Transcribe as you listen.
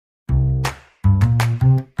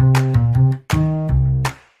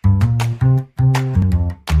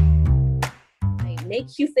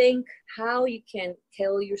make you think how you can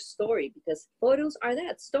tell your story, because photos are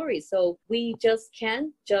that story. So we just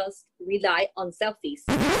can't just rely on selfies.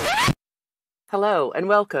 Hello, and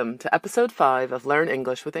welcome to episode 5 of Learn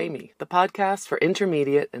English with Amy, the podcast for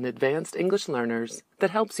intermediate and advanced English learners that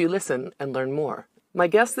helps you listen and learn more. My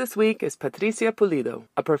guest this week is Patricia Pulido,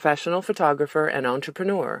 a professional photographer and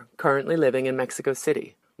entrepreneur currently living in Mexico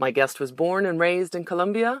City. My guest was born and raised in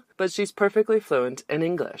Colombia, but she's perfectly fluent in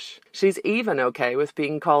English. She's even okay with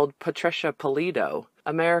being called Patricia Pulido,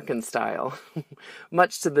 American style,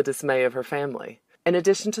 much to the dismay of her family. In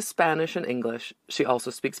addition to Spanish and English, she also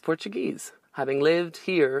speaks Portuguese, having lived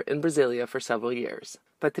here in Brasilia for several years.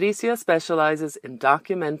 Patricia specializes in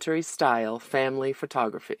documentary-style family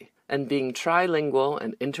photography, and being trilingual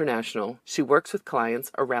and international, she works with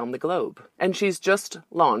clients around the globe. And she's just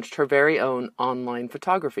launched her very own online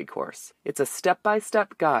photography course. It's a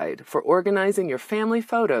step-by-step guide for organizing your family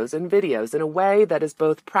photos and videos in a way that is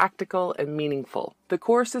both practical and meaningful. The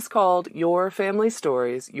course is called Your Family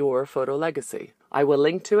Stories, Your Photo Legacy. I will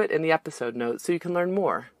link to it in the episode notes so you can learn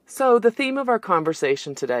more. So the theme of our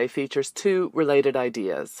conversation today features 2 related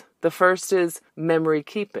ideas. The first is memory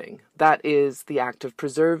keeping. That is the act of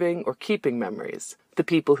preserving or keeping memories. The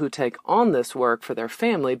people who take on this work for their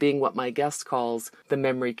family being what my guest calls the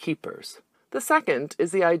memory keepers. The second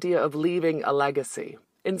is the idea of leaving a legacy.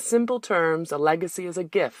 In simple terms, a legacy is a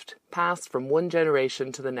gift passed from one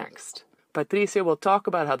generation to the next. Patricia will talk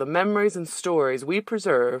about how the memories and stories we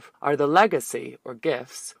preserve are the legacy, or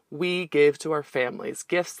gifts, we give to our families,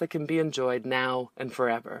 gifts that can be enjoyed now and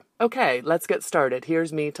forever. Okay, let's get started.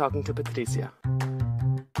 Here's me talking to Patricia.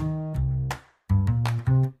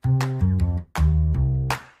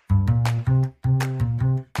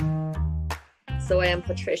 So I am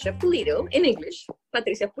Patricia Pulido in English,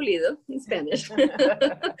 Patricia Pulido in Spanish.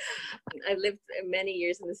 I've lived many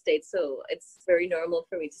years in the States, so it's very normal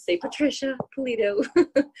for me to say Patricia Pulido,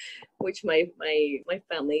 which my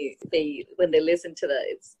family, when they listen to that,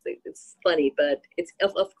 it's funny, but it's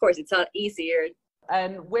of course it's not easier.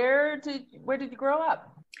 And where did you grow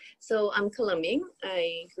up? So I'm Colombian.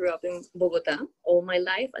 I grew up in Bogota all my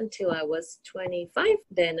life until I was 25.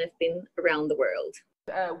 Then I've been around the world.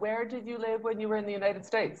 Where did you live when you were in the United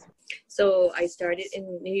States? So I started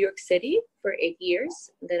in New York City for 8 years.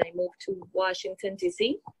 Then I moved to Washington,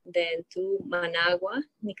 D.C., then to Managua,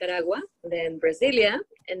 Nicaragua, then Brasilia,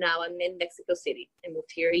 and now I'm in Mexico City. I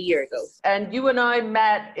moved here a year ago. And you and I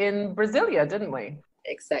met in Brasilia, didn't we?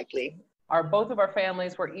 Exactly. Both of our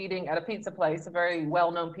families were eating at a pizza place, a very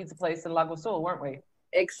well-known pizza place in Lago Sul, weren't we?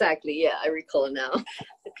 Exactly. Yeah, I recall now.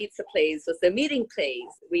 The pizza place was the meeting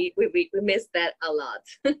place. We missed that a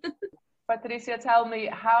lot. Patricia, tell me,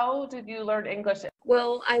 how did you learn English?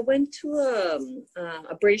 Well, I went to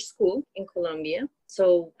a British school in Colombia.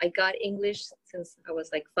 So I got English since I was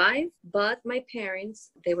like 5, but my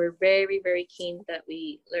parents, they were very, very keen that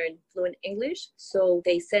we learn fluent English. So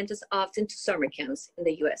they sent us often to summer camps in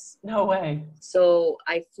the US. No way. So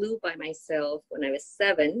I flew by myself when I was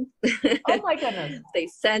 7. Oh my goodness. They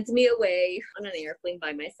sent me away on an airplane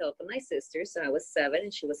by myself and my sister. So I was 7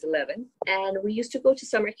 and she was 11. And we used to go to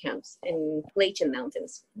summer camps in Appalachian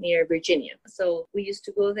Mountains near Virginia. So we used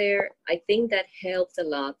to go there. I think that helped a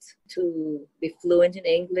lot to be fluent in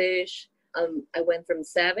English. I went from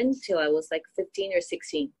 7 till I was like 15 or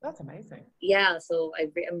 16. That's amazing. Yeah, so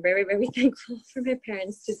I'm very, very thankful for my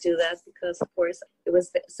parents to do that, because of course it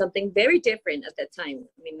was something very different at that time.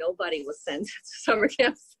 I mean, nobody was sent to summer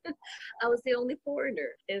camps. I was the only foreigner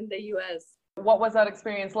in the US. What was that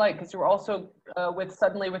experience like? Because you were also with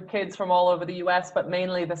kids from all over the US, but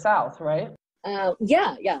mainly the South, right?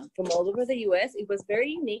 Yeah, from all over the US. It was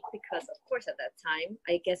very unique because, of course, at that time,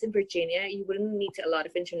 I guess in Virginia, you wouldn't meet a lot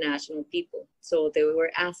of international people. So they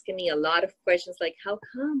were asking me a lot of questions like, how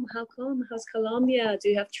come, how's Colombia? Do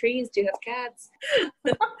you have trees? Do you have cats?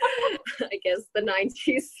 I guess the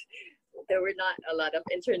 90s, there were not a lot of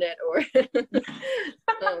internet or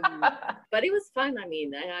but it was fun. I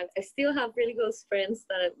mean, I still have really close friends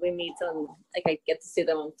that we meet on, like I get to see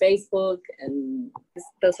them on Facebook, and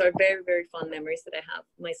those are very, very fun memories that I have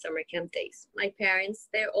my summer camp days. My parents,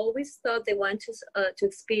 they always thought they want to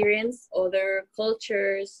experience other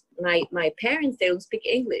cultures. My parents, they don't speak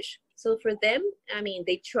English. So for them, I mean,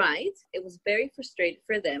 they tried. It was very frustrating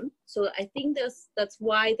for them. So I think that's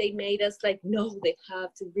why they made us like, no, they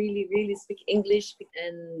have to really, really speak English.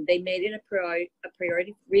 And they made it a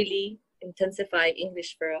priority, really intensify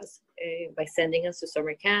English for us by sending us to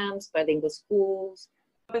summer camps, bilingual schools.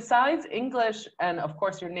 Besides English and, of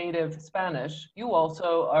course, your native Spanish, you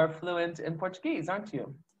also are fluent in Portuguese, aren't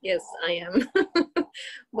you? Yes, I am.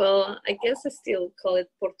 Well, I guess I still call it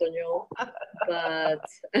Portuñol, but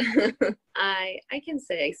I can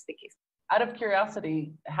say I speak it. Out of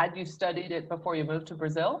curiosity, had you studied it before you moved to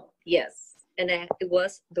Brazil? Yes. And it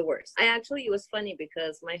was the worst. It was funny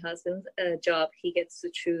because my husband's job, he gets to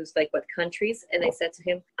choose like what countries. And I said to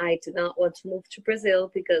him, I do not want to move to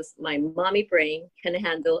Brazil because my mommy brain can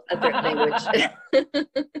handle a third language.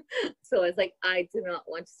 So I was like, I do not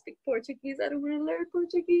want to speak Portuguese. I don't want to learn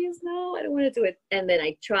Portuguese. No, I don't want to do it. And then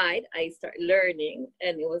I tried. I started learning.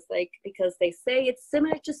 And it was like, because they say it's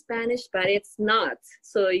similar to Spanish, but it's not.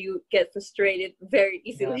 So you get frustrated very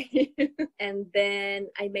easily. Yeah. And then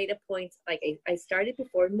I made a point, like I started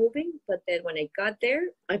before moving, but then when I got there,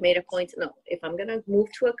 I made a point, no, if I'm going to move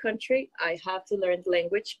to a country, I have to learn the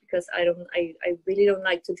language because I really don't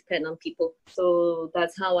like to depend on people. So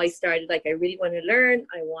that's how I started. Like, I really want to learn.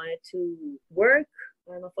 I wanted to work.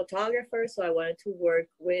 I'm a photographer, so I wanted to work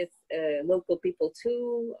with local people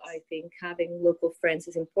too. I think having local friends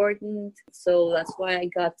is important. So that's why I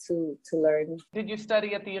got to learn. Did you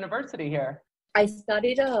study at the university here? I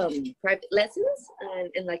studied private lessons and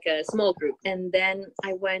in like a small group. And then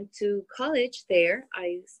I went to college there.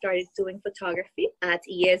 I started doing photography at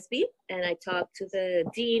ESB. And I talked to the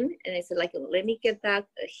dean and I said, like, let me get back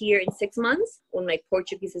here in 6 months when my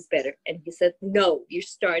Portuguese is better. And he said, no, you're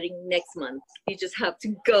starting next month. You just have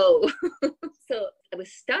to go. So I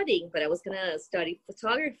was studying, but I was going to study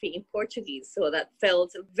photography in Portuguese. So that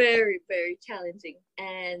felt very, very challenging.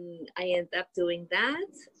 And I ended up doing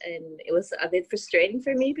that. And it was a bit frustrating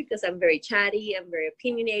for me because I'm very chatty. I'm very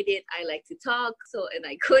opinionated. I like to talk. And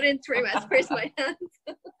I couldn't express my hands.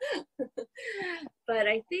 But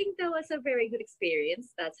I think that was a very good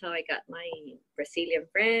experience. That's how I got my Brazilian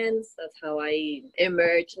friends. That's how I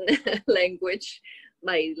emerged in the language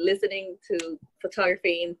by listening to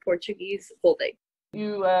photography in Portuguese all day.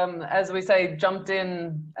 You, as we say, jumped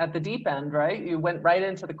in at the deep end, right? You went right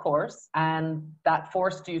into the course, and that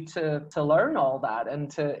forced you to learn all that and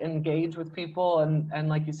to engage with people. And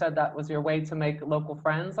like you said, that was your way to make local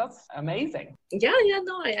friends. That's amazing. Yeah,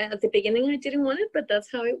 no, at the beginning I didn't want it, but that's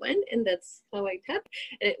how it went, and that's how I kept,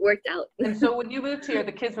 and it worked out. And so when you moved here,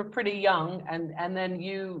 the kids were pretty young, and then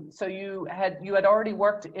you had already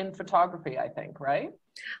worked in photography, I think, right?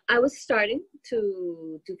 I was starting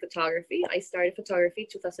to do photography. I started photography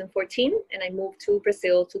 2014 and I moved to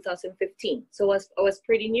Brazil 2015. So I was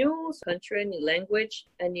pretty new, country, a new language,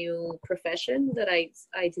 a new profession that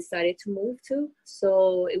I decided to move to.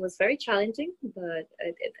 So it was very challenging, but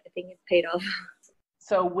I think it paid off.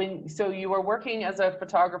 So you were working as a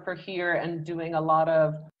photographer here and doing a lot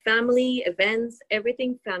of family events,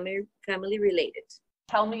 everything family related.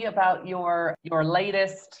 Tell me about your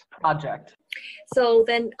latest project. So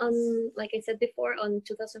then, like I said before, on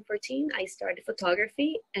 2014, I started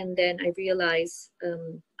photography, and then I realized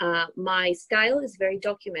my style is very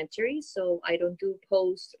documentary. So I don't do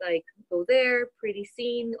posts like go there, pretty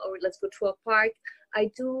scene, or let's go to a park.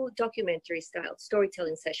 I do documentary style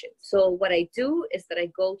storytelling sessions. So what I do is that I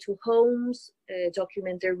go to homes,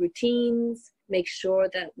 document their routines, make sure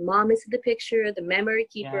that mom is in the picture, the memory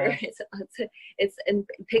keeper, yeah. it's in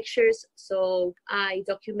pictures. So I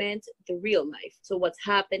document the real life. So what's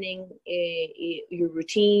happening, your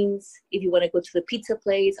routines. If you want to go to the pizza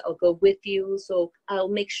place, I'll go with you. So I'll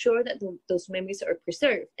make sure that those memories are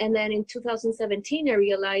preserved. And then in 2017, I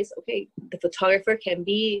realized, okay, the photographer can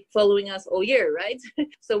be following us all year, right?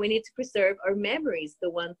 So we need to preserve our memories, the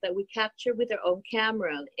ones that we capture with our own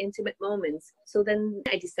camera, intimate moments. So then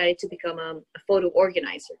I decided to become a photo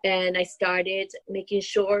organizer, and I started making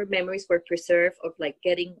sure memories were preserved, of like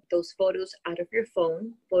getting those photos out of your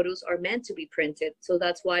phone. Photos are meant to be printed. So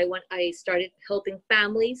that's why when I started helping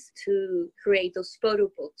families to create those photo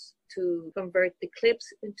books, to convert the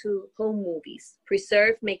clips into home movies,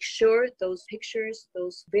 preserve, make sure those pictures,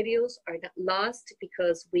 those videos are not lost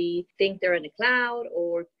because we think they're in the cloud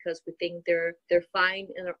or because we think they're fine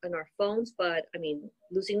in our phones. But I mean,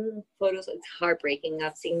 losing photos, it's heartbreaking.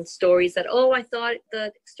 I've seen stories that, I thought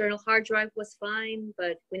the external hard drive was fine,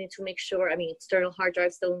 but we need to make sure, external hard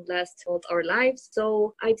drives don't last all our lives.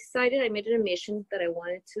 So I made an admission that I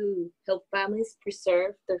wanted to help families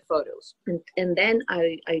preserve their photos. And then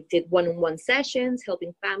I did one-on-one sessions,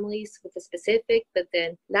 helping families with a specific, but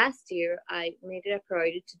then last year I made it a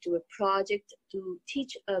priority to do a project to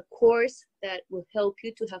teach a course that will help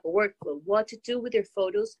you to have a workflow, what to do with your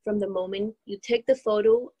photos from the moment you take the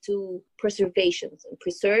photo to preservations. And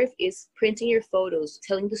preserve is printing your photos,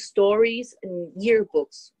 telling the stories in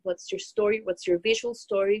yearbooks, what's your story, what's your visual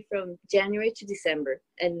story from January to December.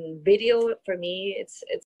 And video for me, it's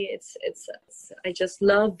I just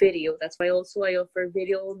love video. That's why also I offer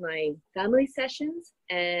video in my family sessions.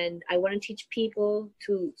 And I want to teach people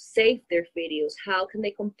to save their videos. How can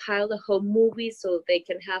they compile the whole movie so they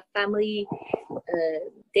can have family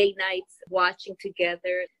date nights watching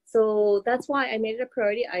together? So that's why I made it a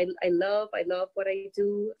priority. I love what I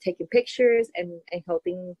do, taking pictures and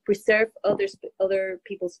helping preserve other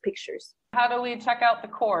people's pictures. How do we check out the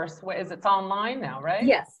course? It's online now, right?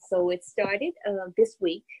 Yes. So it started this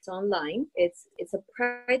week. It's online. It's a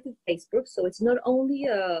private Facebook. So it's not only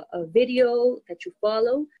a video that you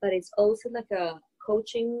follow, but it's also like a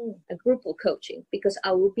group coaching, because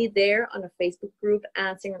I will be there on a Facebook group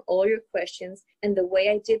answering all your questions. And the way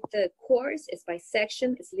I did the course is by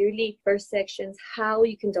section. It's literally first sections, how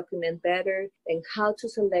you can document better, and how to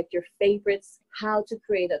select your favorites, how to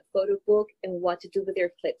create a photo book, and what to do with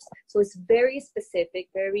your clips. So it's very specific,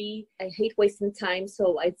 I hate wasting time.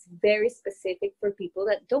 So it's very specific for people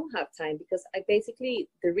that don't have time, because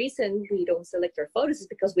the reason we don't select our photos is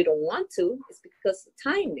because we don't want to. It's because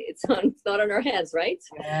time, it's not on our hands, right?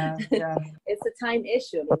 Yeah. It's a time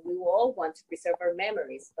issue. I mean, we all want to preserve our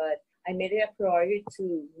memories, but I made it a priority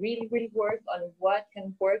to really, really work on what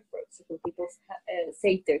can work for us. So people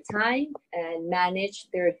save their time and manage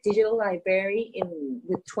their digital library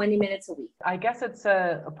with 20 minutes a week. I guess it's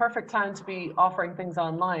a perfect time to be offering things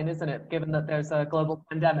online, isn't it? Given that there's a global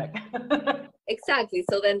pandemic. Exactly.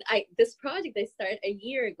 So then this project I started a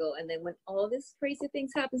year ago, and then when all these crazy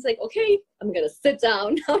things happen, it's like, okay, I'm gonna sit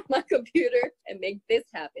down on my computer and make this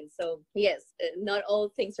happen. So yes, not all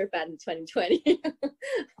things are bad in 2020.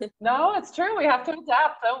 No, it's true. We have to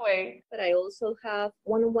adapt, don't we? But I also have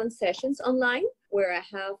one-on-one sessions online where I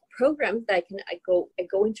have programs that I go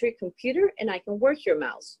into your computer and I can work your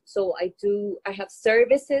mouse. So I have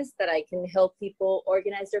services that I can help people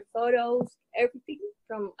organize their photos, everything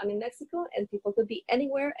I'm in Mexico, and people could be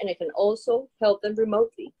anywhere, and I can also help them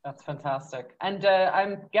remotely. That's fantastic. And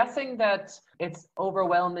I'm guessing that it's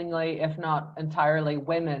overwhelmingly, if not entirely,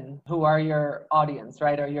 women who are your audience,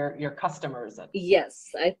 right? Or your customers. Yes,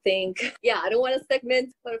 I think, I don't want to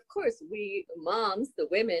segment, but of course, we moms, the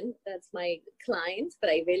women, that's my clients, but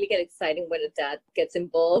I really get excited when a dad gets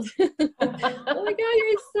involved. Oh my God,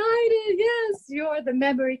 you're excited. Yes, you're the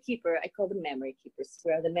memory keeper. I call them memory keepers.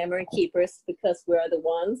 We are the memory keepers because we are the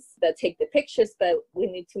ones that take the pictures, but we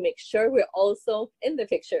need to make sure we're also in the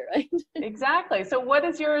picture, right? Exactly. So what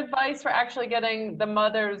is your advice for actually getting the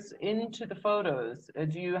mothers into the photos?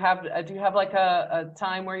 Do you have like a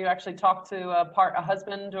time where you actually talk to a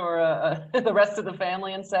husband or the rest of the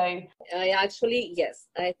family and say? Yes.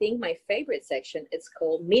 I think my favorite section is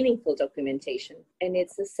called meaningful documentation. And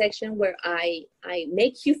it's a section where I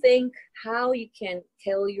make you think how you can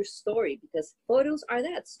tell your story, because photos are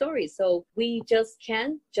that story. So we just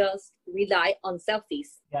can't just rely on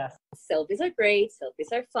selfies. Yes. Selfies are great,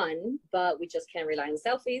 selfies are fun, but we just can't rely on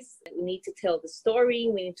selfies. We need to tell the story.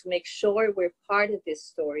 We need to make sure we're part of this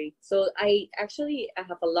story. So I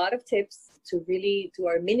have a lot of tips to really do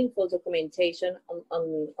our meaningful documentation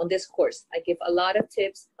on this course. I give a lot of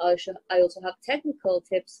tips. I also have technical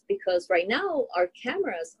tips, because right now our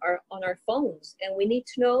cameras are on our phones, and we need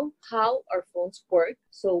to know how our phones work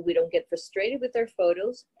so we don't get frustrated with our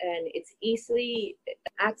photos, and it's easily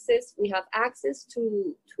accessed. We have access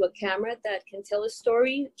to a camera that can tell a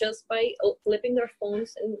story just by flipping their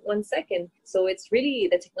phones in 1 second. So it's really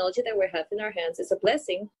the technology that we have in our hands is a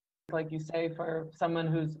blessing. Like you say, for someone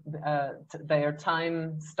who's they are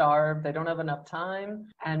time starved, they don't have enough time,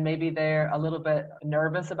 and maybe they're a little bit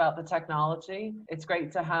nervous about the technology. It's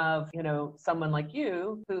great to have, someone like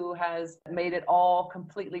you who has made it all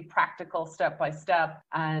completely practical, step by step,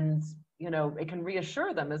 and it can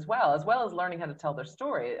reassure them as well as learning how to tell their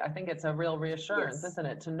story. I think it's a real reassurance, yes, isn't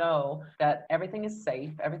it, to know that everything is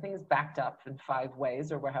safe, everything is backed up in 5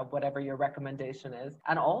 ways, or whatever your recommendation is.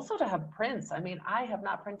 And also to have prints. I mean, I have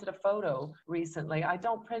not printed a photo recently. I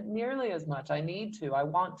don't print nearly as much. I need to, I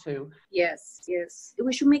want to. Yes.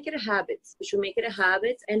 We should make it a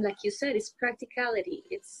habit. And like you said, it's practicality.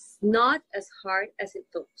 It's not as hard as it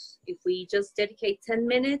looks. If we just dedicate 10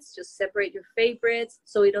 minutes, just separate your favorites,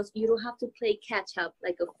 so you don't have to play catch up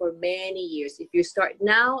for many years. If you start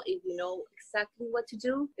now, if you know exactly what to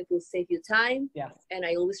do, it will save you time. Yes. And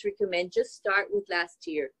I always recommend just start with last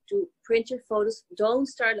year. To print your photos. Don't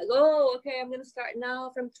start I'm going to start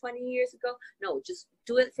now from 20 years ago. No, just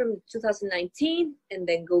do it from 2019 and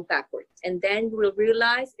then go backwards. And then you will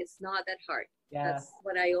realize it's not that hard. Yeah. That's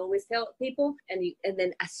what I always tell people. And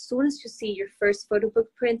then as soon as you see your first photo book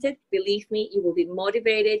printed, believe me, you will be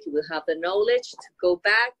motivated. You will have the knowledge to go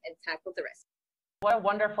back and tackle the rest. What a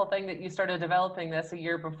wonderful thing that you started developing this a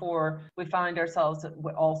year before we find ourselves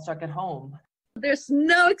all stuck at home. There's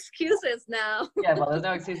no excuses now. Yeah, well, there's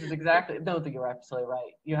no excuses, exactly. No, you're absolutely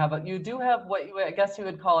right. You do have what I guess you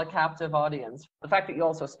would call a captive audience. The fact that you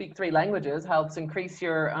also speak 3 languages helps increase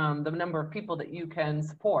your the number of people that you can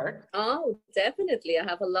support. Oh, definitely. I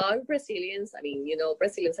have a lot of Brazilians. I mean,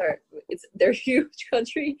 Brazilians they're a huge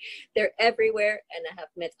country. They're everywhere. And I have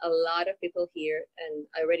met a lot of people here. And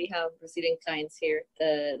I already have Brazilian clients here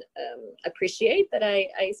that appreciate that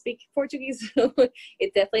I speak Portuguese. So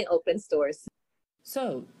it definitely opens doors.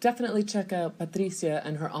 So definitely check out Patricia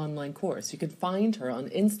and her online course. You can find her on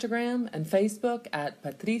Instagram and Facebook at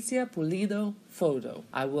Patricia Pulido Photo.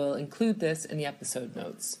 I will include this in the episode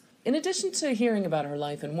notes. In addition to hearing about her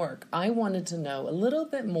life and work, I wanted to know a little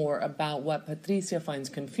bit more about what Patricia finds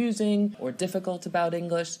confusing or difficult about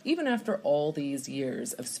English, even after all these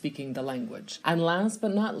years of speaking the language. And last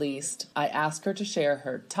but not least, I asked her to share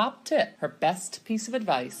her top tip, her best piece of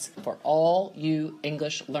advice for all you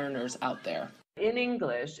English learners out there. In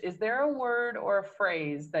English, is there a word or a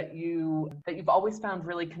phrase that you've always found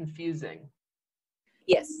really confusing?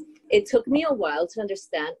 Yes, it took me a while to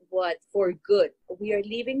understand what for good. We are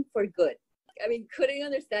leaving for good. I mean, couldn't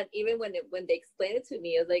understand even when they explained it to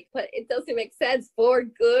me. I was like, but it doesn't make sense. For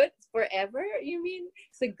good, forever? You mean,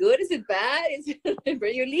 is it good? Is it bad?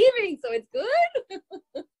 You're leaving, so it's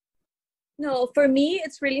good? No, for me,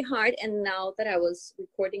 it's really hard. And now that I was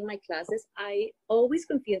recording my classes, I always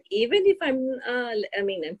confuse, even if I'm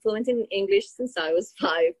fluent in English since I was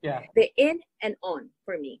 5. Yeah. The in and on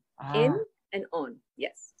for me. In and on.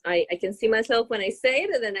 Yes. I can see myself when I say it.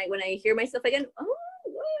 And then when I hear myself again, oh,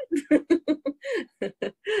 what?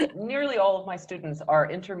 Nearly all of my students are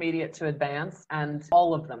intermediate to advanced, and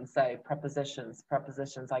all of them say prepositions.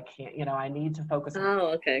 I can't, I need to focus on. Oh,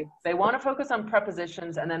 okay. They want to focus on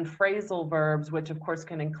prepositions and then phrasal verbs, which of course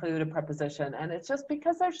can include a preposition. And it's just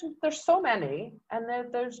because there's so many, and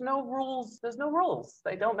there's no rules. There's no rules.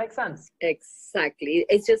 They don't make sense. Exactly.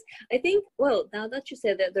 It's just, I think, well, now that you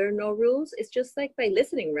said that there are no rules, it's just like by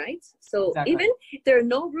listening, right? So Exactly. Even if there are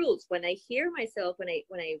no rules, when I hear myself, when I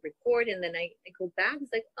record and then I go back,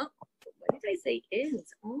 it's like, oh, what did I say?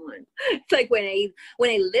 It's on. It's like when I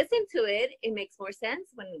listen to it, it makes more sense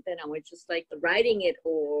then I was just like writing it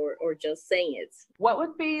or just saying it. What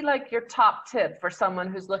would be like your top tip for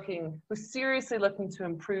someone who's seriously looking to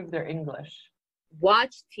improve their English?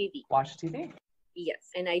 Watch TV. Watch TV. Yes,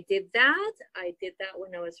 and I did that. I did that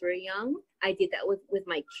when I was very young. I did that with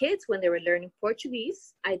my kids when they were learning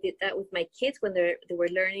Portuguese. I did that with my kids when they were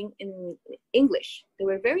learning in English. They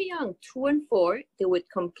were very young, 2 and 4. They would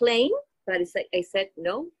complain, but it's like I said,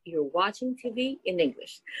 no, you're watching TV in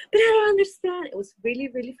English. But I don't understand. It was really,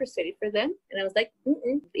 really frustrating for them. And I was like,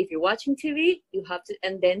 if you're watching TV, you have to.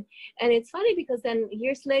 And it's funny because then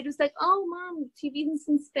years later, it's like, oh, Mom, TV is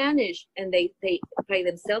in Spanish. And they by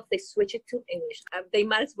themselves, they switch it to English. They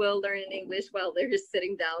might as well learn in English while they're just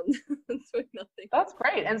sitting down doing nothing. That's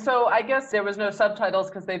great. And so I guess there was no subtitles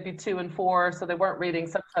because they'd be 2 and 4, so they weren't reading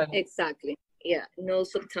subtitles. Exactly. Yeah, no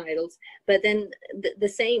subtitles. But then the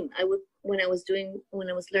same, when I was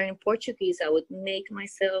learning Portuguese, I would make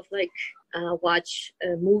myself watch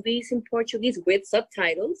movies in Portuguese with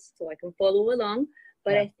subtitles so I can follow along.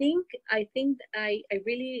 But yeah. I think I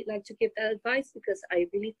really like to give that advice because I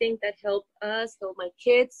really think that help my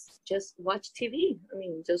kids just watch TV. I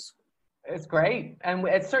mean, it's great. And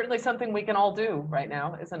it's certainly something we can all do right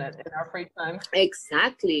now, isn't it? In our free time.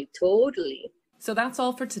 Exactly. Totally. So that's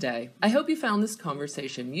all for today. I hope you found this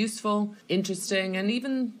conversation useful, interesting, and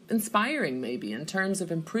even inspiring maybe in terms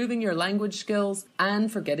of improving your language skills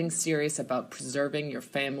and for getting serious about preserving your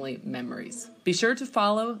family memories. Be sure to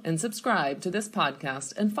follow and subscribe to this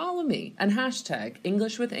podcast and follow me and hashtag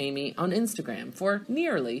EnglishWithAmy on Instagram for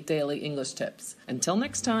nearly daily English tips. Until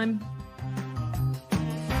next time.